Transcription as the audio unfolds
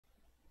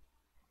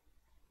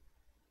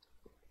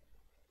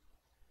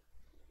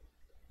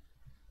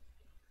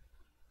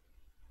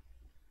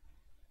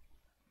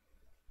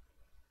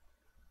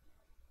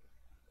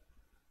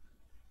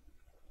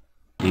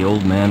The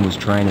old man was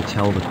trying to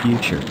tell the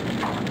future,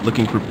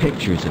 looking for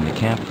pictures in the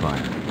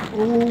campfire.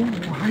 Oh,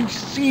 I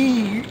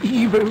see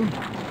evil,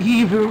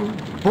 evil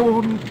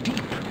born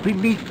deep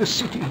beneath the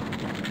city.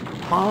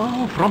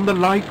 Far from the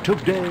light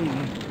of day,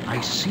 I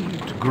see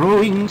it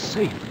growing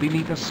safe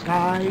beneath a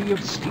sky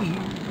of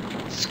steel,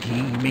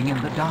 scheming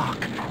in the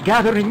dark,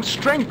 gathering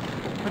strength,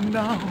 and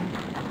now,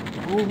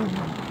 oh,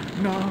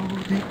 now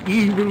the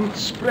evil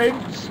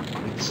spreads.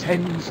 It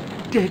sends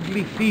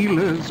deadly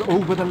feelers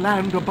over the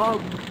land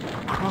above,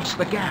 across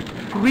the gap,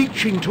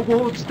 reaching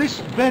towards this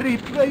very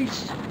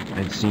place.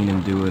 I'd seen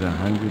him do it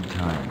 100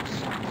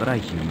 times, but I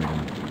humored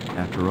him.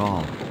 After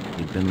all,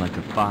 he'd been like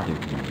a father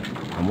to me.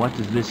 And what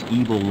does this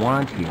evil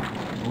want here?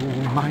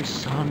 Oh, my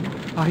son,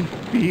 I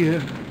fear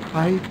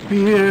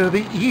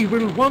the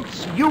evil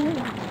wants you.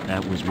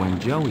 That was when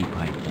Joey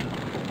piped up.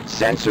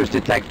 Sensors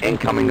detect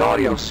incoming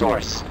audio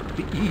source.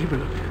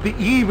 The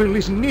evil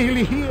is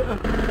nearly here.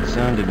 It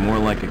sounded more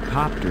like a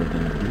copter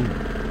than a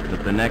demon.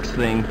 But the next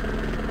thing,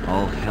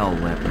 all hell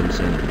let loose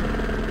anyway.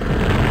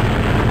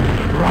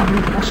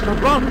 Run, Foster,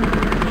 run!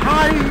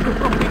 Hide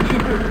from the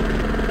evil!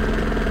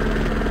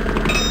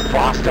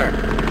 Foster!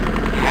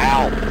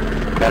 Help!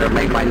 Better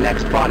make my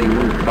next body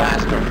move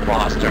faster,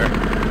 Foster.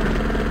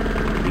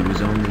 He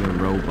was only a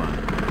robot.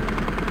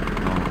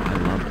 Oh, I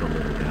loved the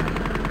little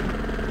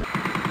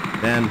guy.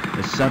 Then,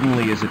 as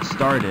suddenly as it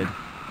started,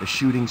 the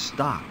shooting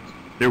stopped.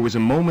 There was a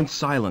moment's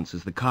silence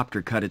as the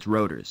copter cut its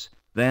rotors.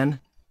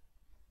 Then,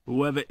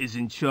 whoever is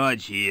in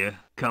charge here,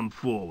 come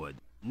forward.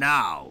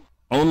 Now!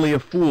 Only a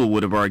fool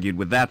would have argued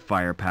with that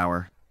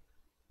firepower.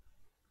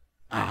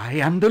 I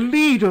am the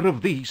leader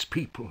of these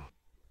people.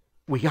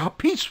 We are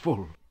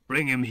peaceful.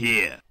 Bring him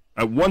here.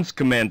 At once,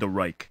 Commander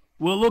Reich.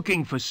 We're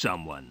looking for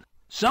someone.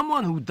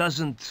 Someone who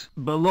doesn't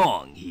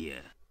belong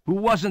here. Who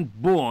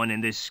wasn't born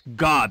in this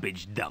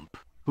garbage dump.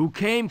 Who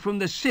came from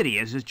the city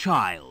as a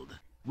child.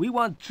 We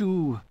want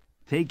to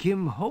take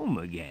him home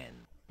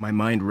again. My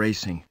mind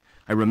racing.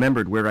 I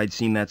remembered where I'd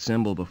seen that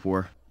symbol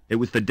before. It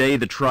was the day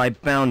the tribe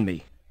found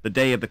me. The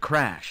day of the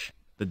crash.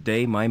 The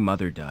day my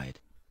mother died.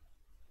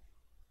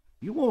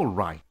 You all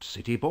right,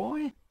 city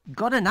boy?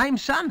 Got a name,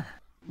 son?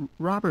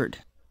 Robert.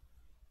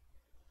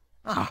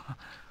 Ah,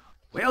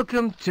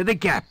 welcome to the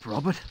Gap,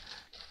 Robert.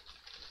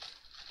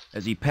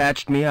 As he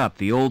patched me up,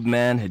 the old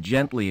man had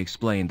gently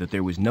explained that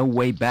there was no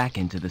way back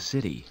into the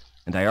city,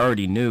 and I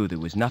already knew there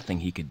was nothing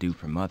he could do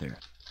for Mother.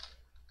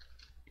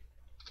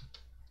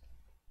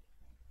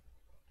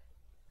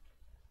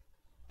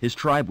 His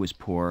tribe was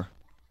poor,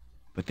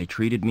 but they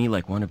treated me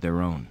like one of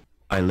their own.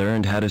 I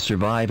learned how to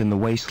survive in the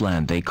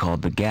wasteland they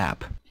called the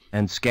Gap,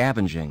 and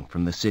scavenging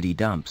from the city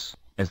dumps.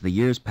 As the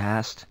years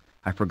passed,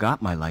 I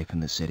forgot my life in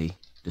the city,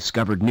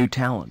 discovered new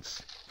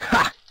talents.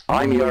 Ha!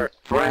 I'm your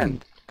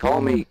friend.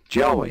 Call me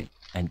Joey.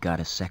 And got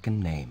a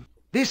second name.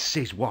 This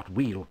is what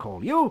we'll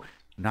call you.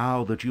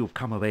 Now that you've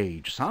come of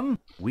age, son,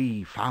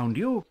 we found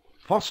you,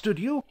 fostered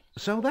you,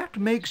 so that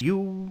makes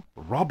you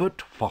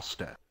Robert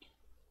Foster.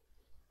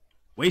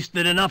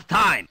 Wasted enough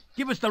time.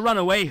 Give us the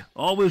runaway,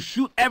 or we'll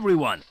shoot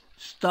everyone.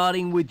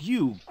 Starting with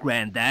you,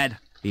 Granddad.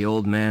 The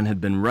old man had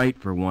been right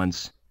for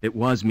once. It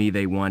was me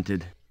they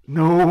wanted.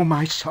 No,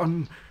 my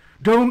son.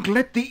 Don't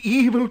let the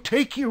evil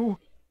take you.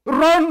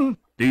 Run!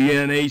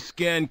 DNA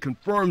scan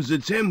confirms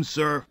it's him,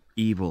 sir.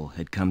 Evil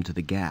had come to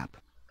the Gap,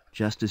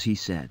 just as he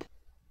said.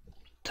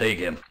 Take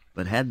him.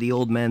 But had the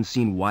old man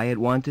seen why it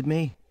wanted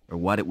me, or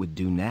what it would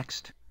do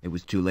next? It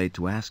was too late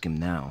to ask him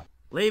now.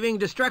 Leaving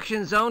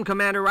destruction zone,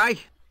 Commander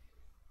Reich.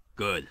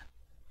 Good.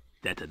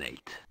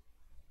 Detonate.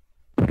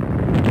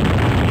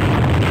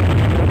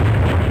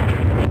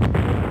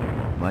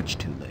 Much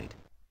too late.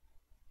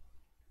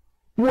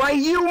 Why,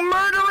 you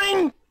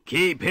murdering?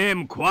 Keep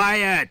him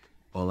quiet.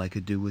 All I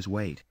could do was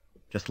wait,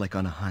 just like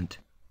on a hunt.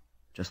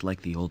 Just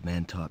like the old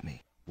man taught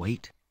me.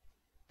 Wait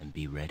and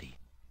be ready.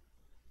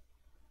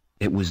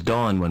 It was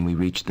dawn when we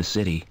reached the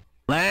city.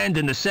 Land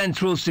in the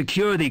Central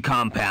Security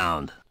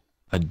Compound.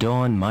 A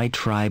dawn my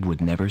tribe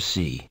would never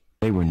see.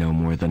 They were no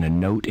more than a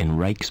note in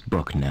Reich's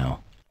book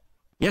now.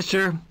 Yes,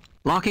 sir.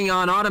 Locking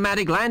on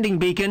automatic landing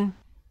beacon.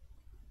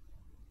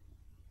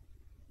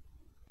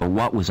 But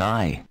what was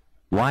I?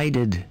 Why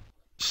did...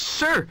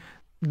 Sir,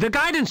 the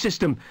guidance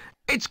system,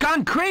 it's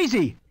gone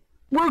crazy.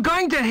 We're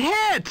going to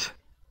hit.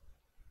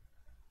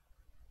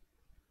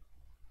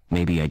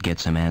 Maybe I'd get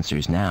some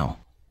answers now.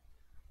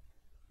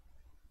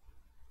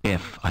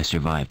 If I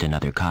survived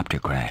another copter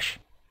crash.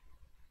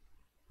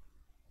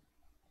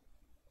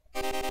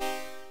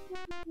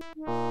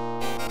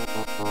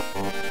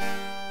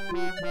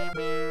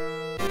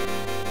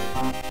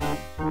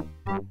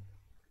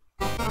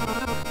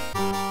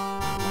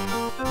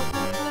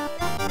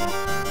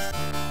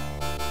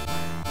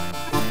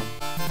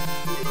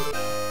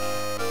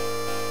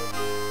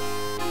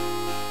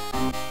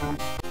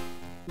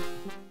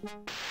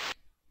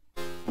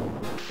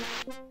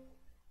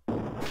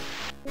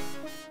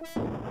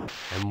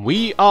 And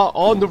we are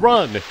on the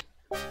run!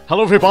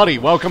 Hello everybody,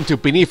 welcome to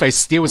Beneath a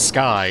Steel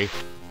Sky.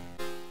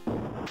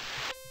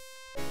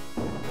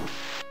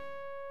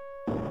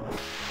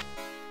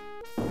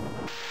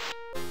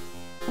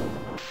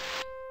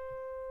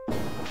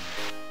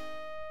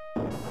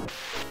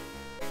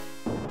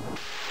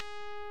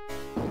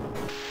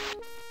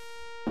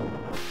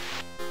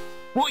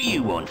 What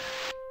you want?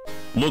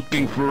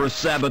 Looking for a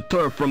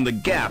saboteur from the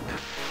Gap.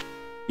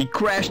 He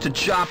crashed a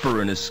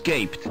chopper and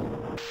escaped.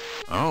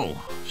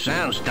 Oh,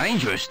 sounds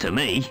dangerous to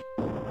me.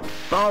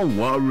 Don't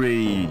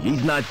worry,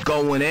 he's not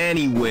going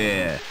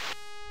anywhere.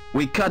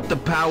 We cut the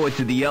power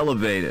to the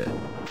elevator,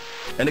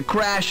 and the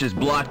crash has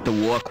blocked the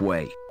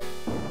walkway.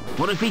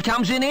 What if he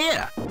comes in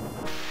here?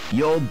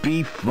 You'll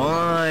be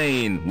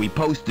fine. We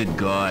posted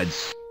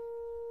guards.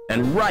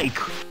 And Reich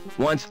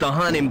wants to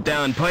hunt him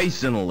down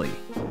personally.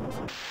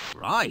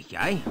 Right,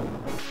 eh?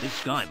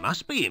 This guy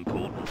must be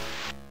important.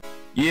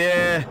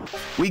 Yeah,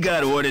 we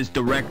got orders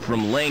direct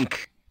from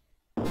Link.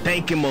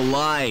 Take him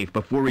alive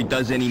before he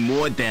does any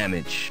more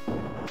damage.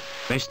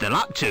 Best of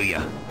luck to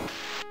you.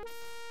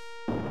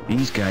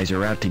 These guys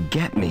are out to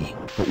get me,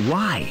 but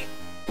why?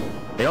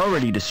 They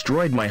already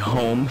destroyed my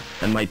home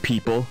and my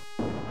people.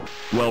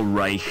 Well,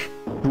 Reich,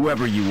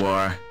 whoever you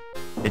are,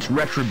 it's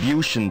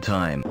retribution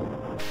time.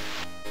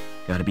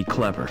 Gotta be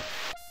clever.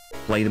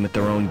 Play them at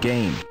their own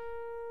game.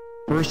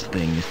 First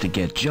thing is to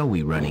get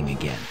Joey running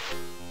again.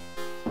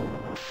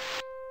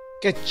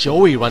 Get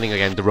Joey running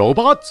again, the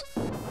robot?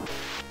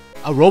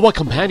 A robot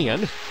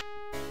companion?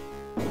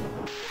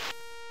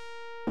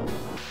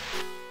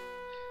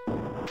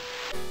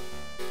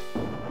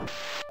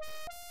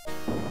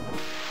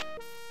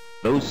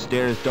 Those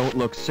stairs don't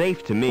look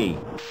safe to me.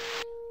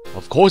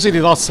 Of course it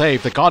is not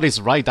safe, the guard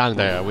is right down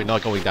there. We're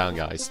not going down,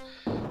 guys.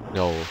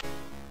 No.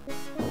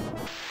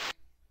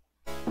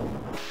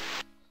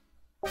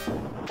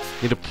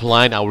 Need to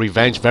plan our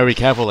revenge very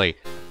carefully.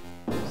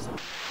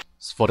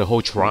 It's for the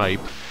whole tribe.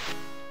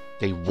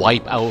 They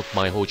wipe out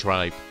my whole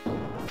tribe.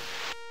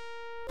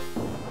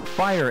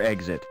 Fire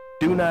exit.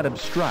 Do not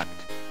obstruct.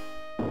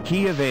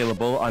 Key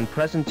available on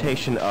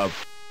presentation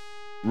of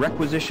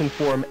Requisition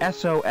Form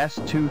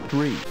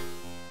SOS-23.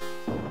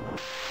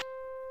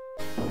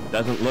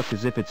 Doesn't look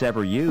as if it's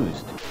ever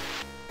used.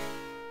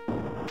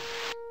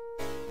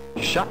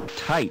 Shut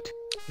tight.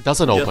 It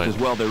doesn't open. Just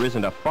as well there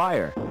isn't a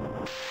fire.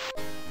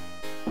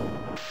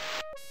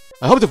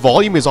 I hope the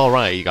volume is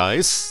alright,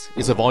 guys.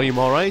 Is the volume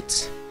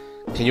alright?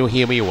 Can you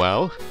hear me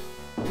well?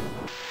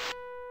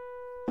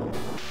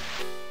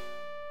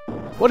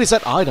 What is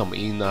that item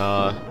in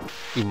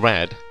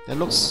red? That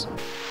looks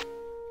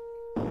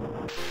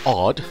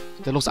odd.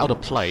 That looks out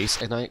of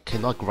place, and I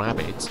cannot grab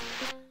it.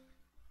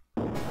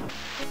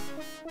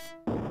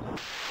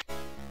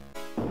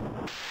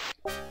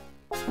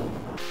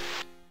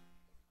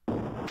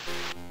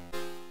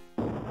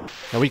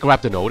 Can we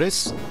grab the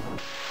notice?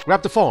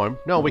 Grab the form?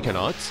 No, we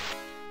cannot.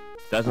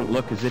 Doesn't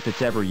look as if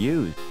it's ever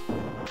used.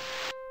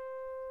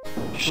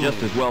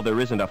 Just as well there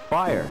isn't a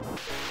fire.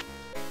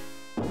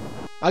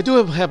 I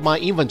do have my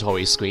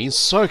inventory screen,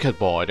 circuit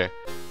board.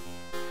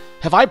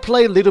 Have I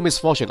played Little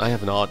Misfortune? I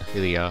have not,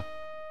 Ilya.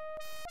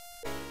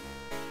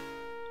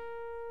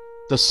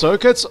 The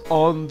circuits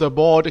on the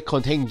board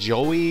contain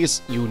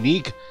Joey's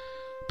unique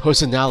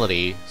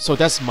personality, so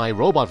that's my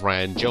robot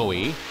friend,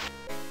 Joey.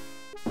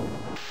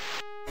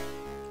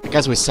 I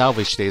guess we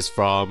salvaged this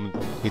from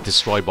the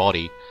destroyed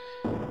body.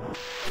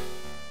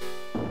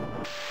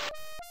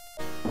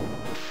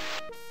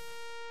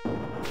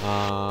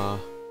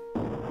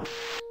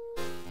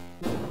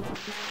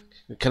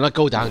 Cannot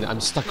go down, I'm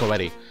stuck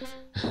already.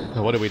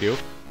 What do we do?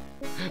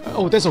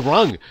 Oh, there's a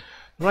rung!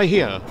 Right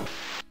here.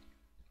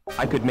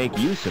 I could make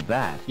use of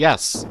that.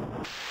 Yes.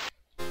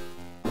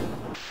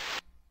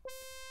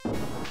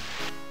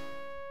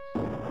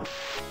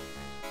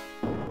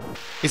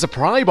 It's a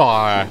pry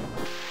bar!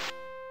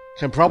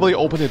 Can probably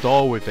open the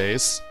door with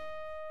this.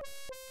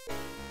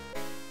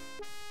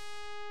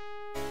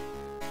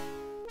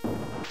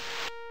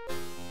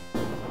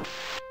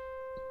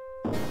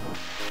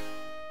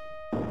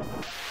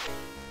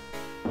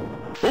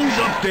 Who's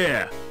up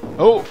there?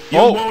 Oh, You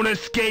oh! won't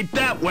escape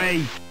that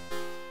way.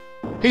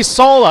 He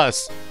saw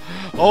us!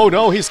 Oh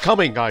no, he's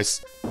coming,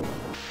 guys.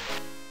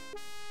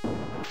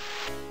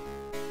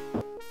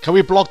 Can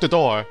we block the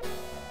door?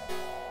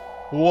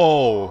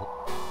 Whoa.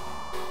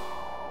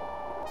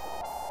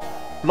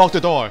 Block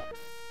the door.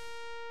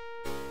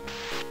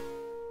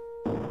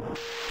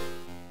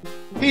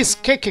 He's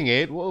kicking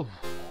it. Whoa.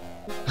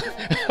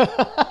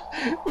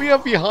 We are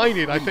behind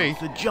it, I think.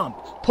 The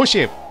jumped. Push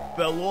him.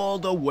 Fell all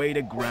the way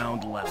to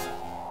ground level.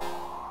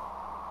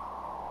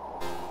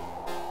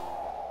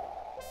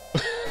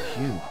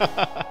 Phew.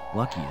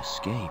 Lucky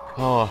escape.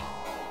 Oh.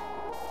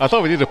 I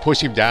thought we needed to push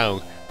him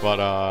down,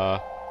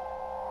 but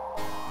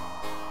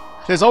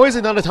there's always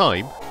another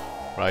time,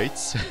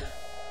 right?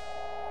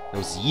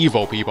 Those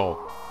evil people.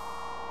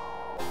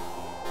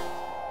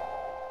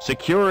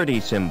 Security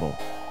symbol.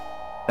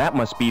 That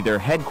must be their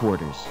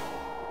headquarters.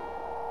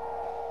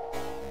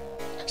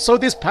 So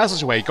this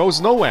passageway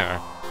goes nowhere.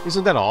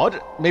 Isn't that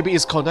odd? Maybe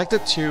it's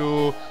connected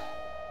to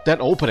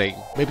that opening.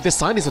 Maybe this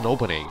sign is an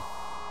opening.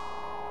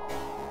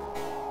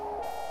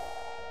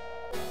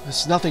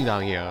 There's nothing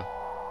down here.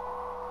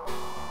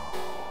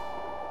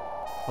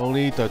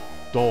 Only the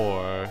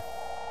door.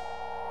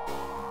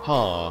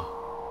 Huh.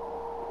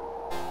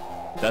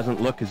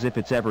 Doesn't look as if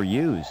it's ever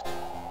used.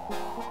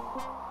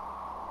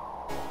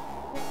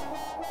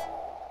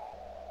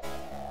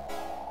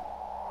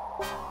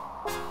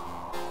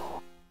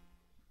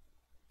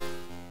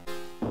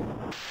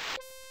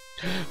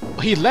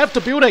 He left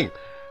the building!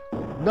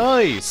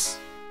 Nice!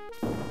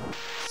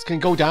 This can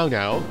go down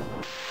now.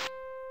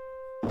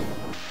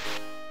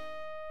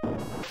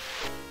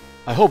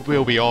 I hope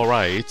we'll be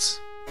alright.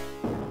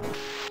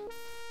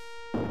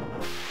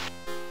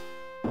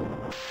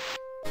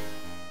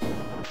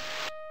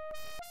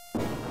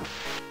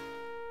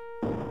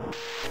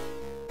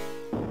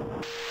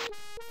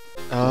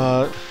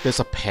 There's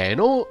a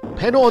panel?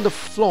 Panel on the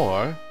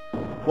floor?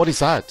 What is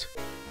that?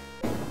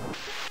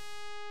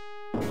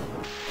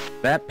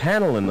 That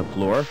panel in the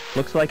floor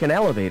looks like an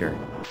elevator.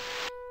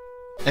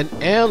 An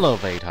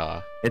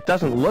elevator? It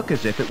doesn't look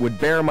as if it would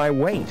bear my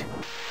weight.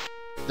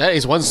 That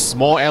is one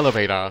small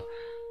elevator.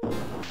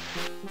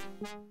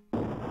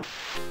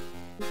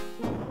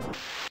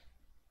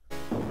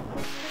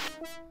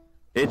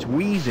 It's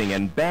wheezing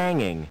and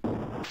banging,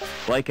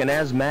 like an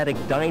asthmatic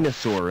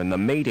dinosaur in the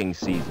mating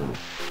season.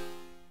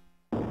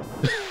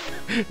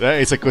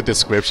 That is a good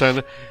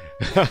description.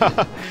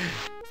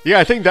 Yeah,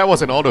 I think that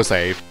was an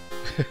autosave.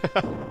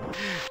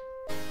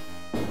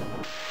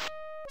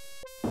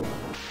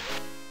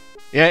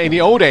 Yeah, in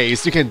the old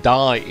days, you can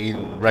die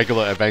in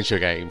regular adventure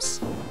games.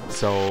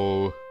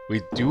 So,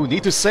 we do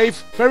need to save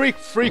very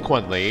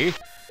frequently.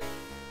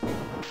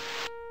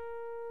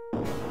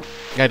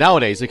 Yeah,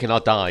 nowadays, you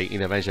cannot die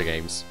in adventure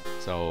games.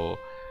 So...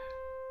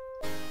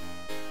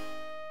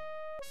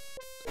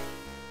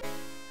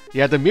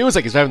 yeah, the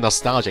music is very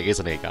nostalgic,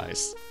 isn't it,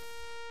 guys?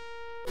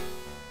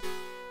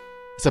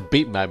 It's a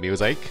beatmap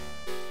music.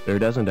 There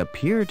doesn't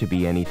appear to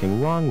be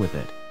anything wrong with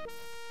it.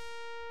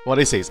 What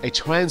is this? A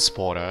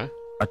transporter?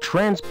 A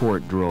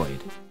transport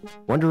droid.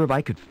 Wonder if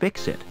I could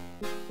fix it.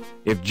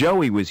 If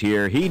Joey was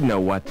here, he'd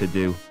know what to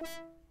do.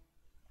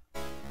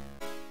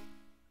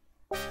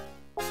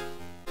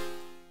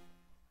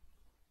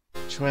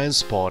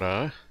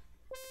 Transporter.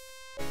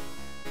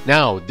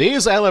 Now,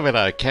 this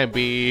elevator can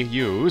be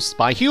used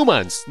by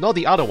humans, not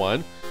the other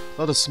one,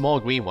 not the small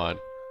green one.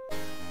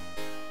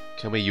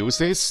 Can we use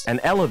this? An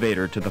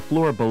elevator to the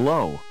floor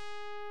below.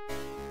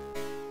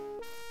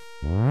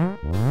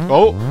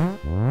 Oh!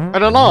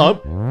 An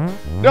alarm!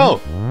 No!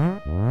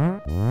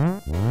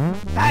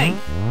 Hey,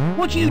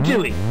 what are you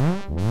doing?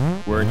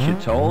 Weren't you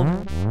told?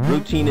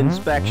 Routine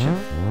inspection.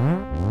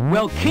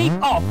 Well, keep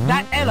off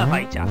that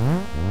elevator.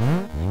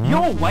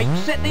 Your weight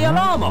set the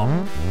alarm off.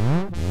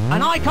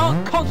 And I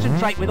can't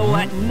concentrate with all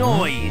that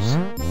noise.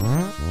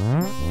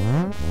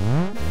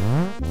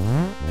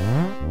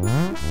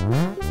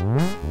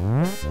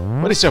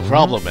 What is your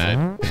problem,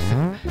 man?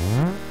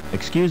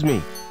 Excuse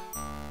me.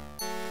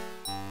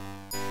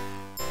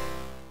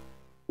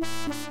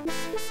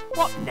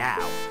 What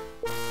now?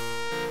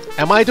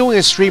 Am I doing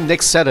a stream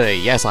next Saturday?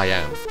 Yes, I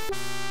am.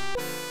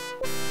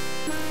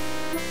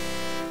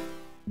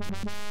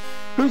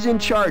 Who's in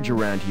charge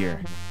around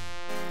here?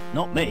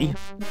 Not me.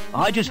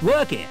 I just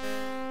work here.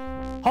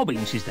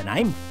 Hobbins is the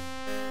name.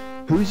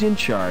 Who's in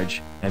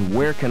charge, and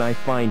where can I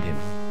find him?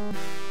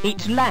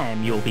 It's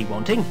Lamb you'll be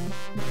wanting.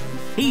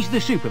 He's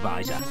the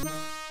supervisor.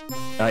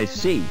 I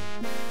see.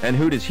 And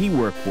who does he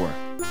work for?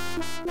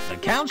 The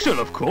council,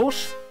 of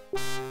course.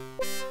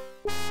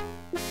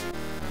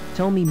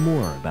 Tell me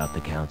more about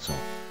the council.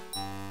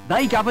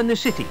 They govern the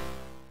city,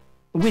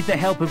 with the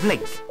help of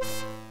Link,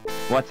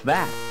 What's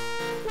that?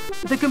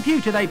 the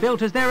computer they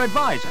built as their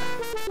advisor.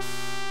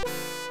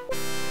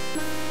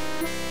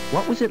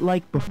 What was it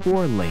like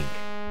before Link?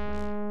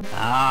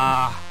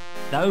 Ah,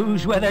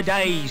 those were the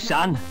days,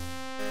 son.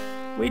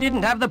 We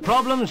didn't have the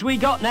problems we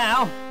got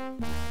now.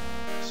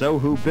 So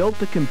who built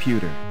the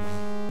computer?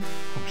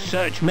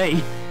 Search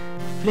me.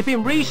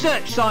 Flipping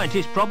research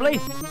scientist, probably.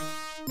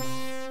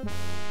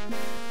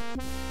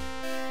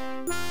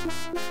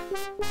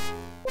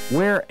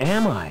 Where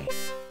am I?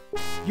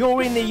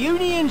 You're in the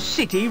Union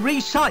City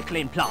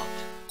recycling plant.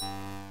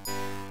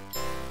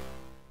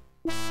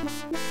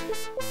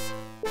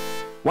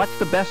 What's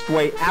the best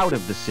way out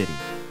of the city?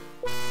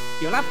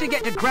 You'll have to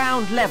get to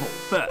ground level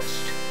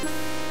first.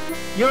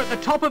 You're at the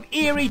top of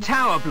Erie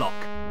Tower Block.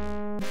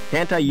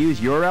 Can't I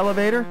use your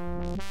elevator?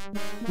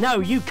 No,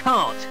 you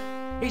can't.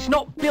 It's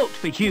not built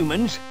for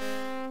humans.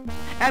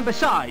 And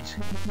besides,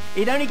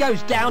 it only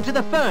goes down to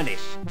the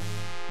furnace.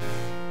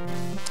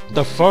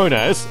 The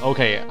furnace?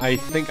 Okay, I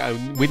think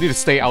we need to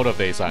stay out of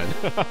this, son.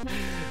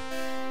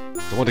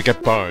 Don't want to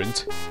get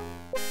burned.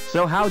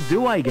 So how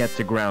do I get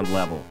to ground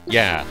level?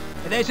 Yeah.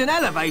 There's an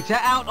elevator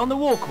out on the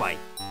walkway.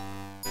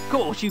 Of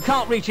course, you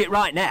can't reach it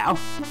right now.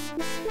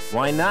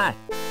 Why not?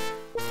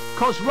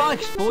 'Cause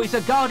Reich's boys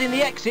are guarding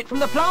the exit from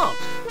the plant.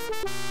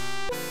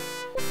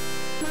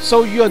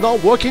 So you're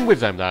not working with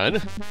them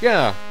then?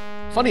 Yeah.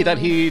 Funny that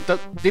he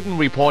didn't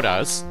report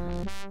us.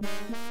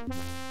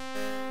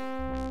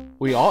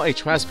 We are a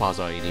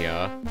trespasser in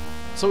here.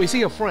 So is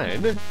he a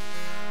friend?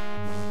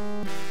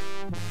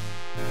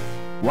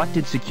 What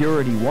did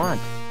security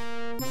want?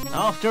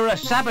 After a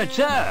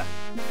saboteur.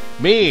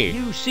 Me!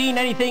 You seen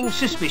anything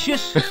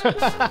suspicious?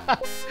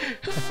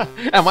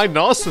 Am I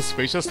not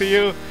suspicious to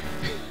you?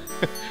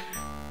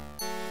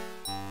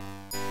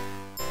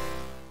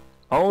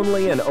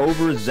 Only an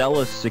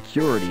overzealous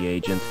security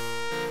agent.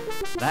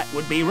 That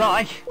would be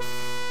right.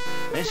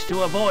 Best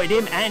to avoid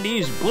him and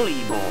his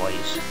bully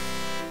boys.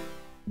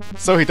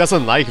 So he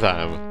doesn't like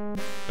them.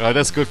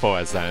 That's good for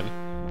us then.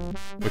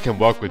 We can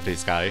work with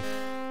this guy.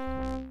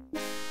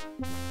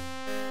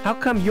 How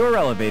come your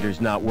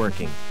elevator's not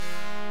working?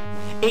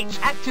 It's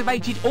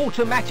activated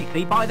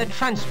automatically by the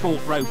transport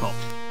robot.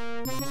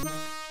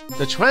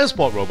 The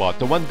transport robot,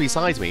 the one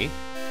beside me.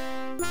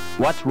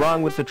 What's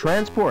wrong with the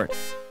transport?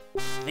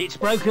 It's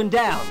broken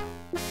down.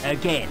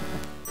 Again.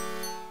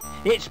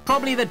 It's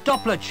probably the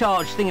Doppler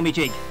charge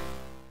thingamajig.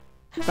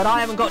 But I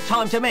haven't got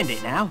time to mend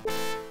it now.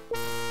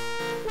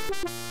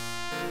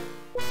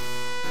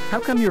 How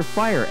come your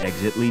fire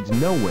exit leads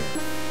nowhere?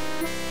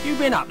 You've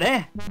been up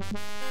there.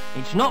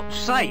 It's not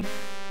safe.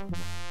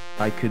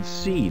 I could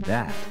see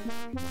that.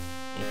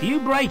 If you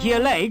break your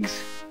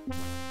legs,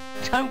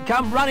 don't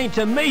come running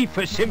to me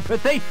for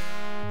sympathy.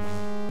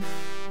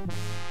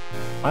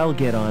 I'll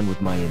get on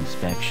with my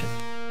inspection.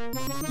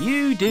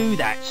 You do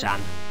that,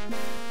 son.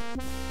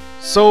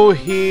 So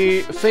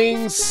he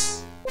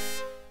thinks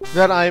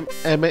that I'm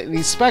an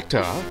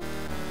inspector?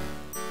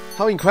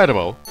 How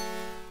incredible.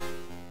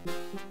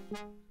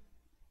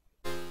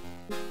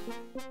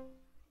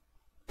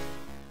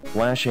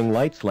 Flashing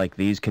lights like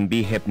these can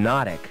be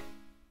hypnotic.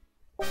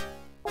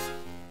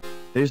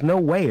 There's no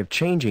way of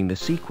changing the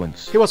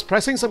sequence. He was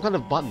pressing some kind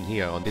of button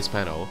here on this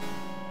panel.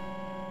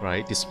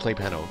 Right, display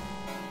panel.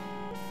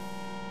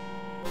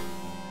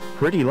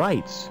 Pretty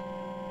lights.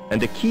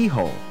 And a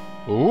keyhole.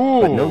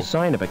 Ooh! But no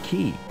sign of a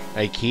key.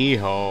 A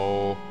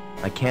keyhole.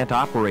 I can't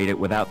operate it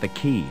without the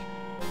key.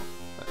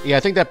 Yeah, I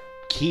think that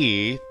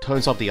key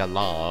turns off the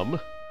alarm.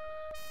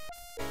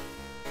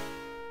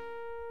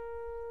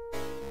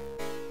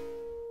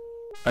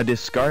 A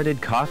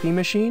discarded coffee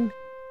machine?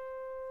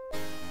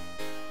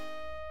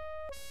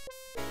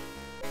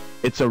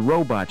 It's a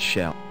robot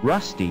shell.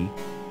 Rusty,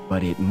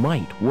 but it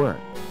might work.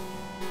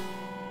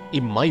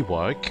 It might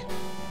work.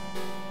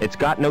 It's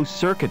got no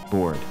circuit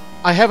board.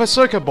 I have a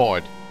circuit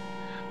board.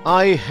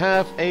 I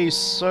have a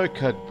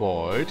circuit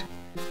board.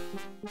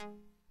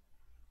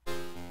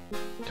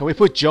 Can we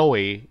put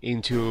Joey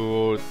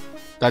into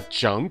that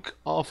junk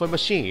of a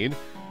machine?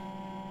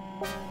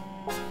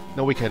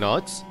 No, we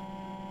cannot.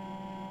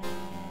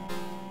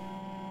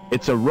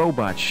 It's a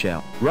robot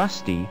shell.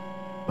 Rusty,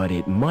 but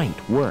it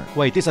might work.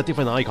 Wait, these are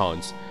different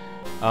icons.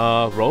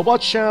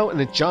 Robot shell and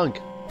a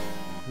junk.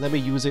 Let me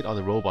use it on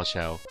the robot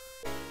shell.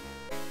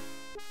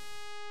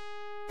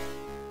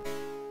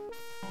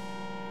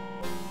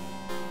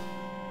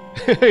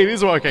 It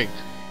is working.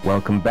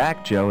 Welcome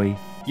back, Joey.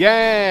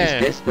 Yeah!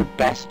 Is this the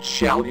best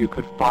shell you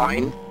could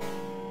find?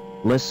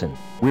 Listen,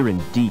 we're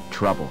in deep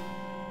trouble.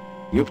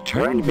 You've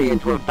turned me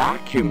into a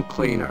vacuum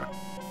cleaner.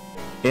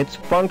 It's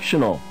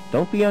functional.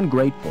 Don't be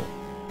ungrateful.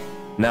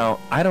 Now,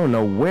 I don't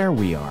know where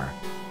we are,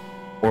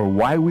 or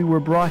why we were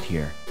brought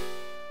here,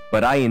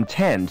 but I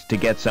intend to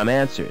get some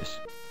answers.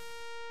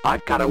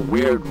 I've got a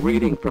weird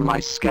reading from my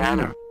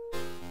scanner.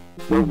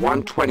 We're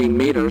 120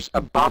 meters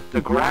above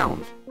the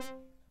ground.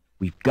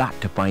 We've got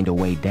to find a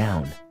way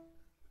down,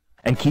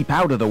 and keep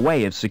out of the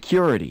way of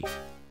security.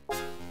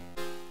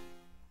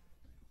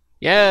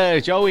 Yeah,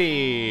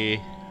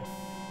 Joey!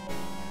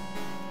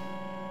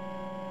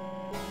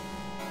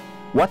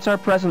 What's our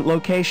present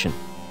location?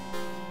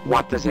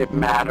 What does it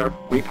matter?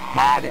 We've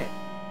had it.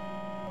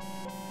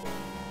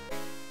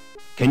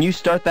 Can you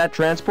start that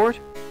transport?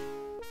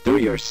 Do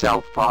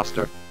yourself,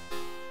 Foster.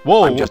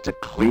 Whoa! I'm just a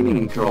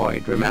cleaning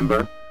droid,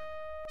 remember?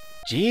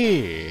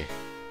 Gee.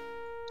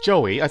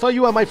 Joey, I thought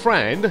you were my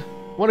friend.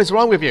 What is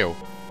wrong with you?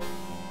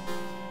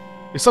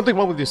 Is something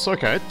wrong with your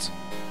circuit?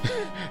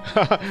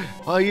 Why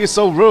are you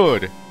so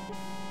rude?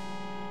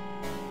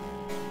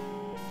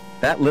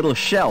 That little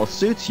shell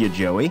suits you,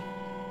 Joey.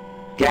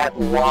 Get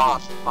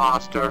lost,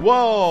 Foster.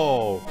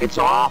 Whoa! It's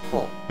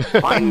awful.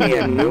 Find me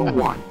a new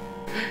one.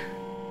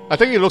 I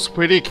think it looks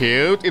pretty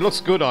cute. It looks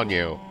good on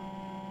you.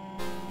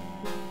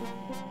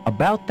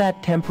 About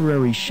that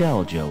temporary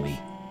shell, Joey.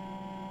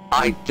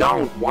 I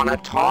don't want to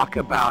talk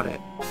about it.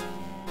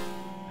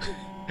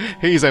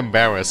 He's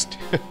embarrassed.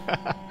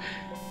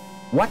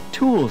 What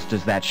tools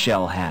does that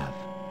shell have?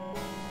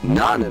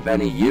 None of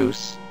any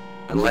use,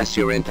 unless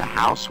you're into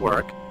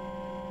housework.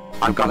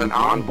 I've got an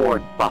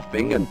onboard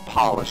buffing and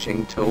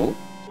polishing tool,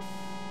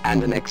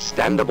 and an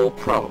extendable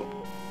probe.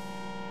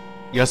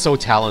 You're so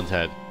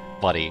talented,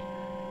 buddy.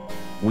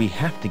 We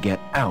have to get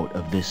out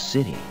of this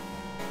city.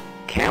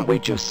 Can't we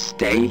just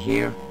stay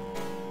here?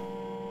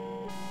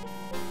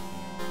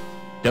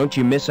 Don't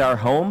you miss our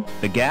home,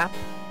 the Gap?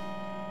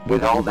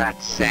 With all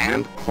that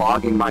sand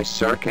clogging my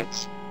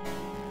circuits?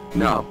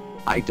 No,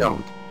 I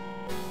don't.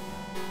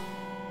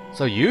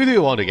 So you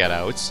do want to get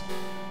out?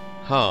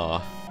 Huh.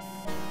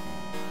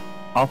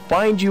 I'll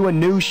find you a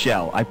new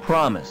shell, I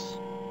promise.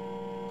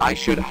 I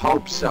should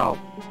hope so.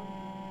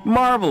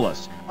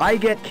 Marvelous. I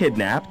get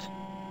kidnapped,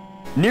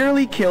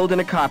 nearly killed in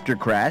a copter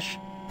crash,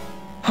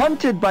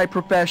 hunted by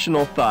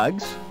professional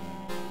thugs,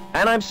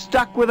 and I'm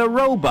stuck with a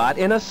robot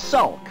in a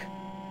sulk.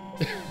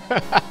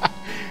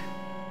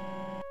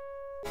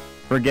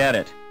 Forget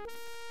it.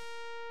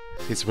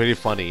 He's really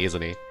funny,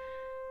 isn't he?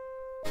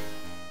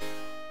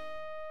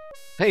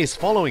 Hey, he's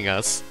following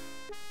us.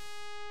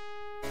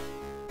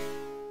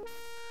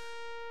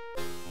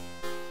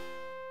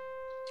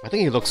 I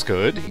think he looks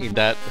good in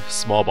that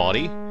small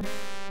body.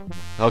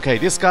 Okay,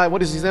 this guy,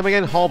 what is his name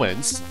again?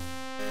 Hobbins.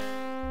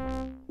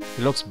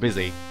 He looks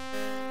busy.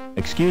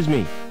 Excuse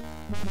me.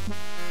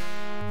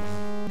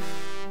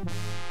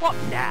 What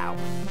now?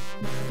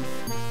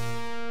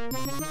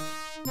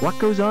 What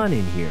goes on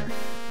in here?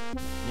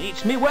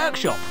 It's me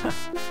workshop.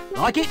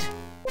 Like it?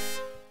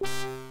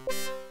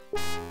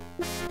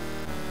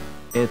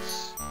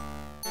 It's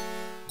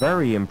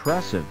very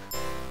impressive.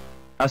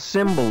 A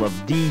symbol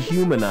of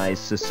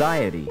dehumanized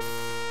society.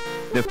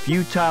 The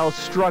futile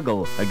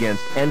struggle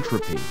against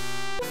entropy.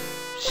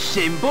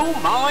 Symbol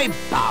my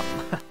bum.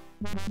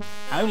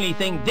 Only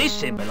thing this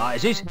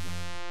symbolises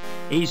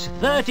is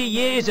 30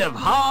 years of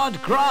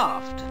hard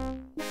graft.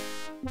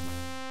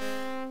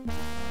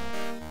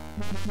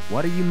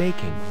 What are you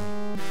making?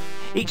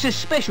 It's a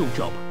special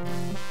job.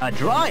 A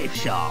drive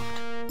shaft.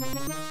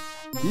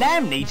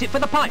 Lamb needs it for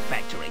the pipe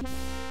factory.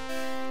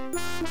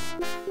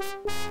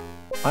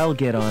 I'll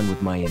get on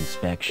with my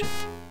inspection.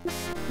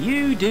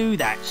 You do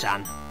that,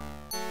 son.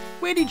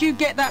 Where did you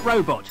get that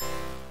robot?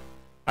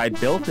 I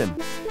built him.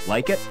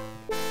 Like it?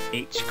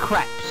 It's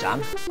crap,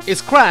 son.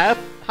 It's crap?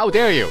 How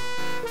dare you?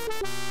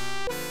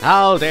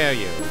 How dare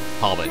you,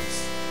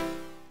 Hobbins?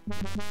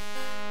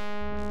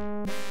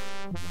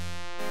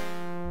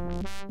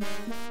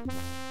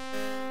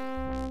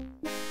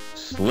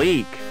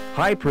 Sleek,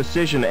 high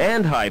precision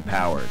and high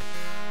powered.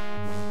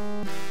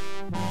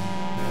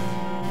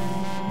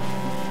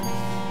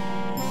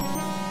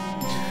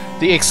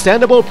 The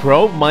extendable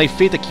probe might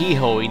fit the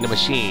keyhole in the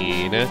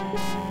machine.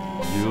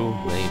 You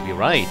may be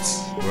right,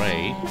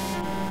 Gray.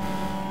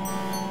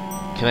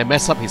 Can I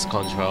mess up his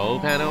control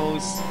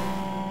panels?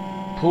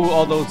 Pull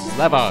all those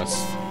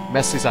levers.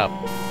 Mess this up.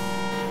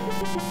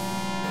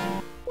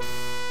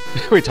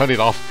 We turn it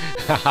off.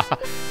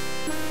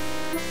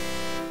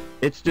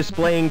 It's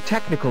displaying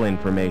technical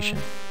information.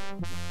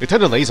 We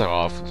turned the laser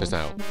off just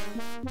now.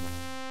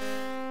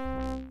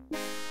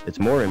 It's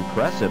more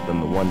impressive than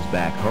the ones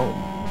back home.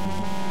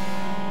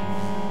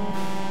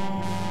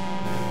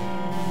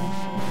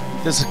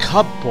 There's a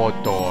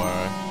cupboard door.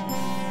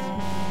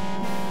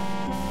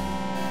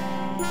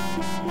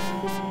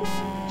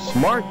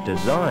 Smart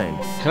design.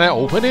 Can I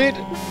open it?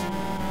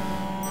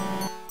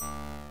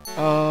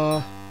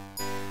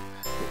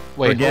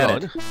 Wait, Forget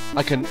hold on.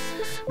 I can...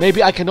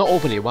 Maybe I cannot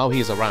open it while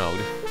he's around.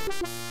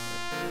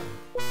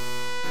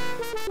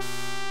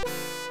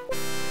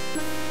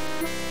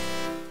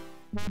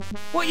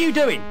 What are you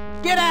doing?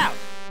 Get out!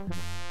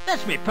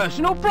 That's my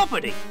personal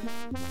property.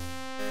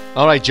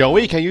 Alright,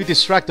 Joey, can you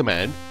distract the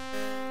man?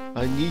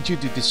 I need you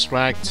to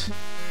distract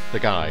the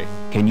guy.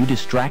 Can you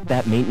distract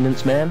that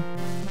maintenance man?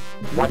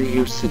 What do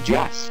you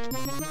suggest?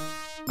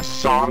 A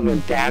song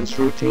and dance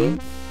routine?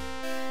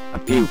 A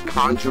few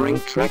conjuring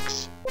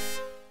tricks?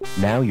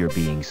 Now you're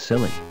being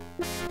silly.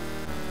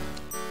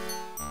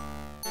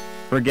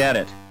 Forget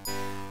it.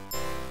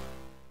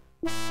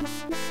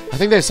 I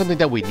think there's something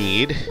that we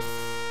need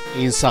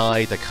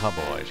inside the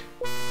cupboard.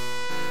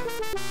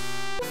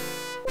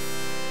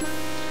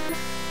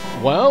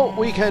 Well,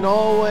 we can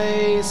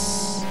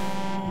always...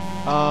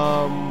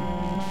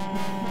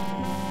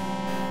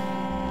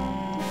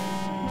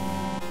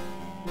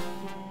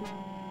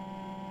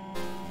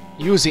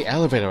 use the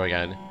elevator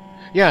again.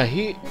 Yeah,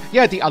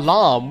 the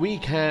alarm. We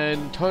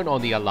can turn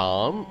on the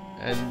alarm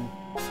and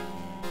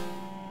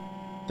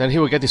then he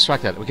will get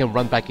distracted. We can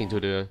run back into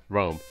the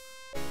room.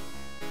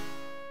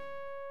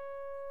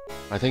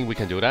 I think we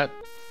can do that.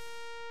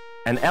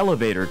 An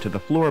elevator to the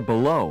floor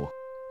below.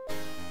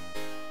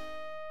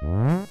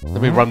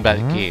 Let me run back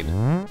in.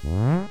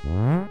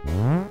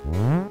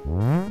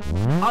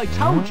 I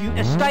told you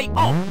to stay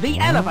off the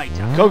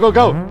elevator. Go, go,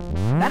 go!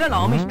 That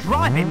alarm is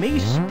driving me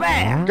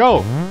spare.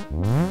 Go!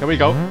 There we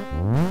go.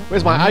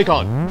 Where's my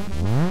icon?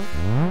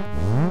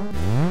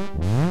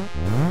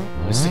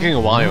 It's taking a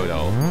while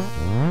though.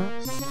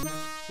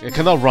 I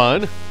cannot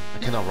run. I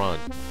cannot run.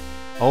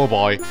 Oh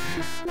boy.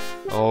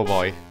 Oh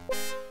boy.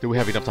 Do we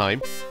have enough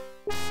time?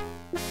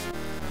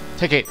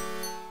 Take it.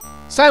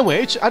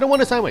 Sandwich? I don't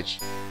want a sandwich.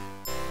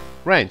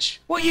 Wrench.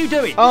 What are you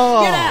doing?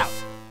 Oh. Get out!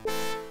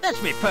 That's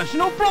my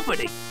personal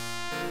property.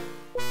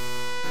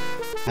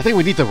 I think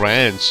we need the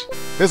wrench.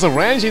 There's a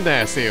wrench in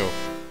there still.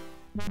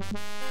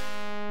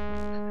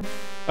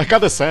 I got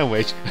the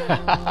sandwich.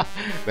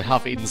 The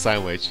half-eaten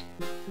sandwich.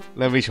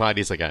 Let me try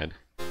this again.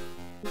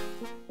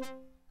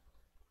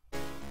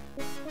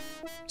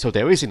 So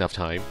there is enough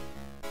time.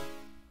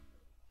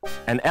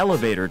 An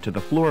elevator to the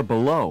floor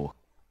below.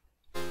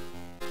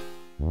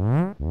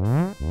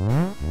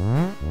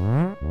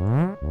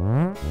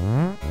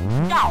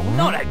 No,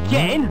 not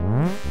again!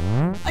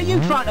 Are you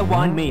trying to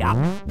wind me up?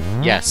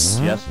 Yes.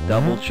 Just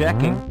double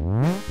checking.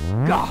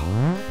 God,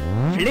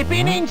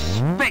 flipping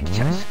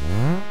inspectors!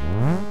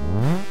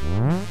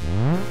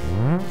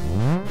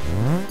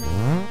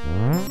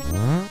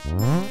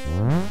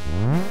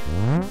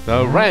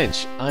 The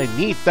wrench. I I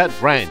need that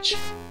ranch.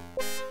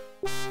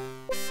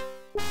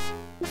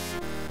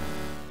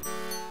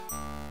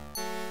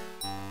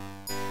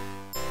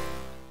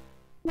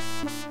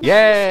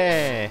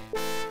 Yeah!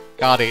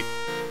 Got it.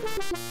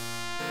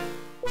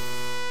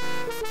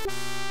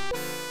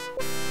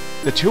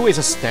 The 2 is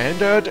a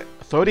standard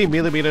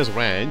 30mm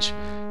ranch.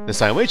 The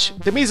sandwich,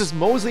 the meat is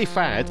mostly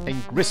fat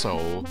and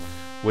gristle,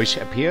 which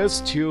appears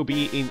to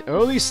be in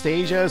early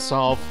stages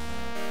of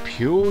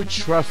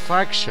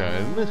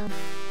putrefaction.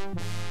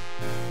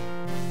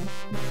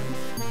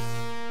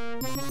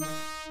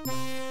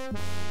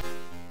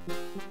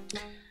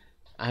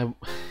 I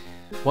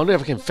wonder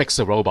if I can fix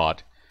the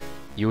robot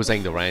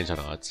using the ranch or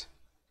not.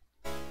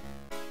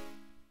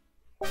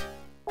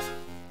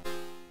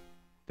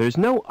 There's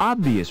no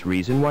obvious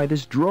reason why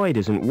this droid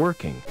isn't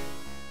working.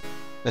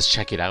 Let's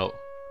check it out.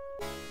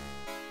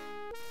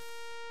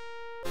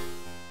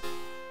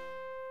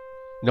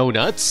 No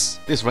nuts?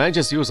 This ranch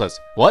is useless.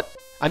 What?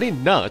 I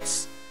need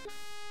nuts.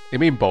 You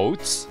mean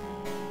bolts?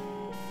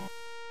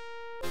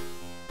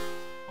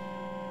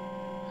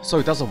 So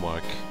it doesn't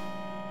work.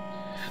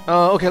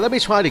 Okay, let me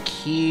try the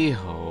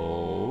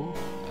keyhole.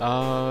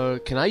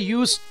 Can I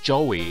use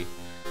Joey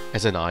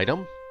as an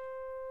item?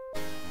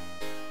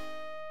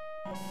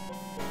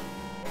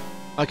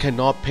 I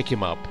cannot pick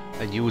him up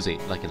and use it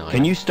like an item.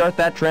 Can you start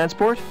that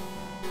transport?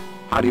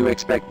 How do you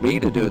expect me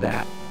to do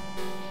that?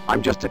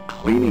 I'm just a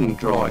cleaning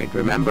droid,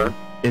 remember?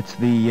 It's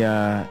the,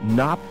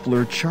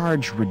 Knopfler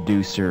charge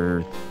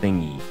reducer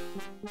thingy.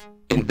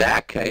 In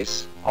that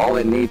case, all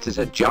it needs is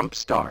a jump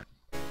start.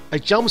 A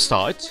jump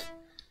start?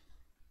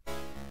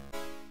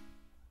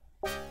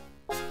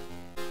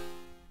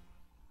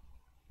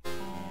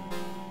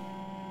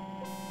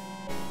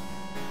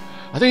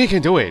 I think he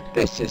can do it.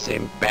 This is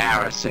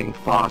embarrassing,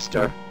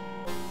 Foster.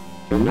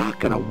 You're not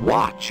gonna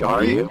watch,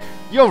 are you?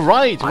 You're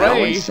right, I Ray.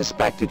 always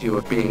suspected you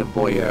of being a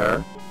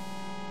voyeur.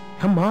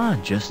 Come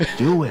on, just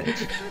do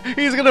it.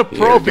 He's gonna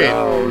probe Here it.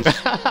 goes.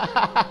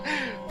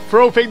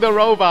 Probing the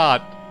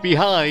robot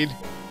behind.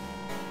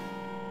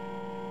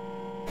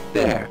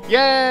 There.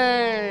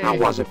 Yay! How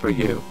was it for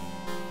you?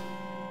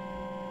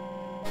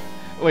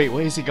 Wait,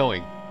 where is he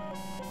going?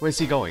 Where's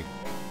he going?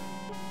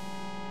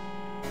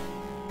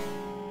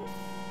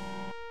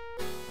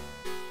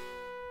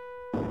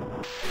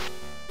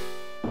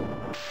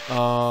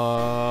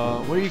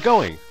 Where are you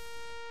going?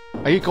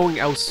 Are you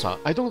going outside?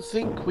 I don't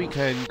think we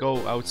can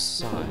go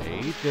outside.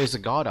 There's a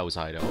guard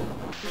outside though.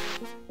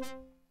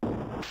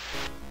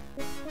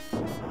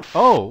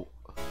 Oh!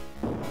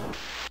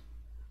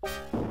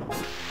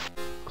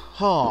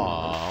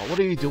 Huh, what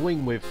are you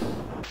doing with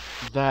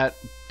that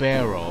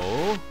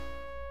barrel?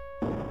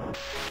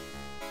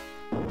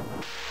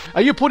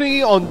 Are you putting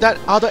it on that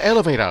other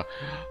elevator?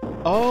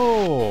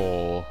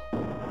 Oh!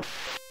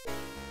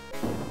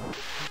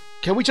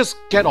 Can we just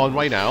get on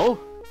right now?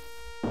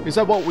 Is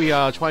that what we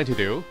are trying to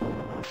do?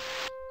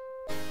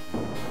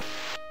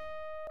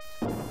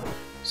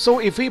 So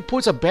if he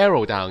puts a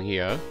barrel down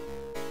here,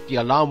 the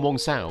alarm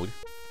won't sound.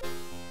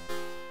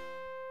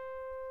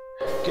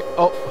 Okay,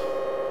 oh.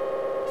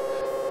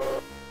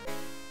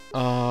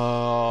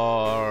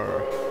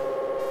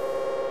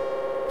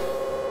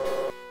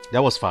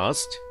 That was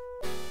fast.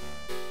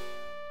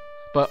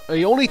 But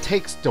it only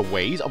takes the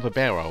weight of a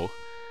barrel.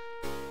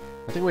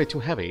 I think we're too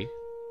heavy.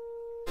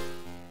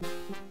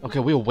 Okay,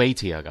 we'll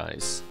wait here,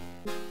 guys.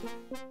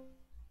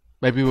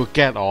 Maybe we'll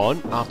get on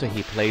after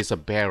he places a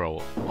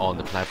barrel on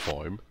the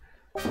platform.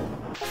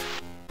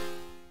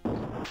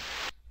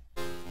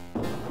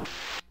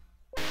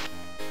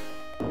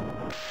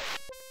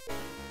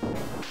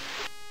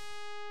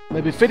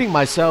 Maybe fitting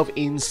myself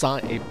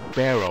inside a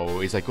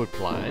barrel is a good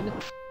plan.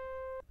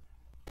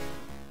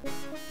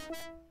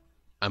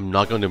 I'm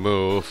not going to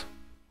move.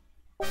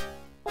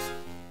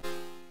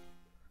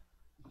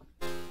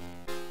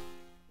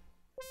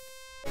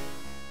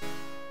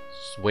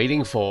 Just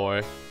waiting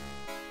for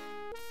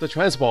the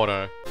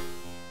transporter.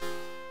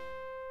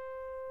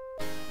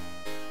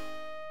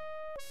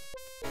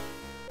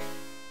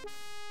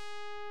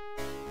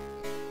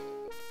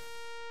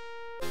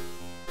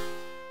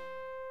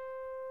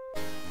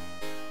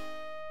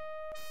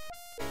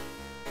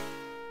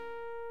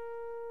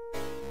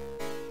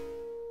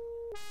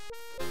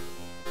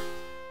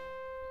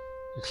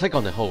 Click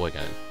on the hole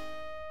again.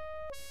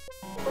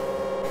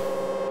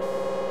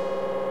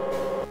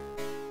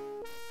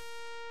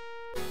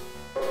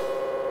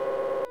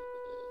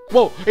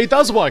 Whoa, it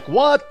does work!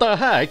 What the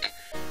heck?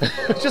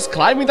 Just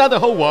climbing down the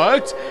hole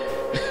worked?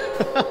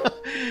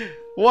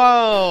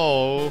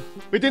 Wow!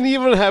 We didn't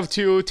even have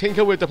to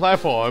tinker with the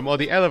platform or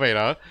the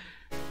elevator.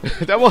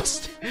 that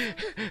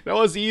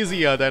was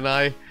easier than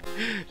I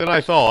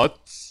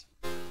thought.